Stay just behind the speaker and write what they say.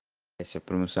Essa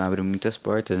promoção abre muitas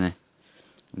portas, né?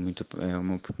 É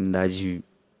uma oportunidade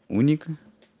única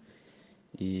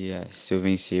e se eu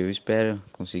vencer, eu espero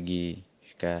conseguir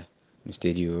ficar no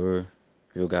exterior,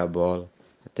 jogar bola,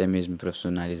 até mesmo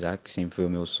profissionalizar, que sempre foi o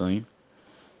meu sonho.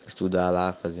 Estudar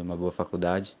lá, fazer uma boa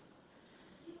faculdade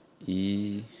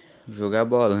e jogar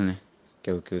bola, né? Que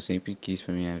é o que eu sempre quis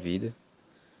pra minha vida.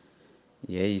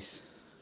 E é isso.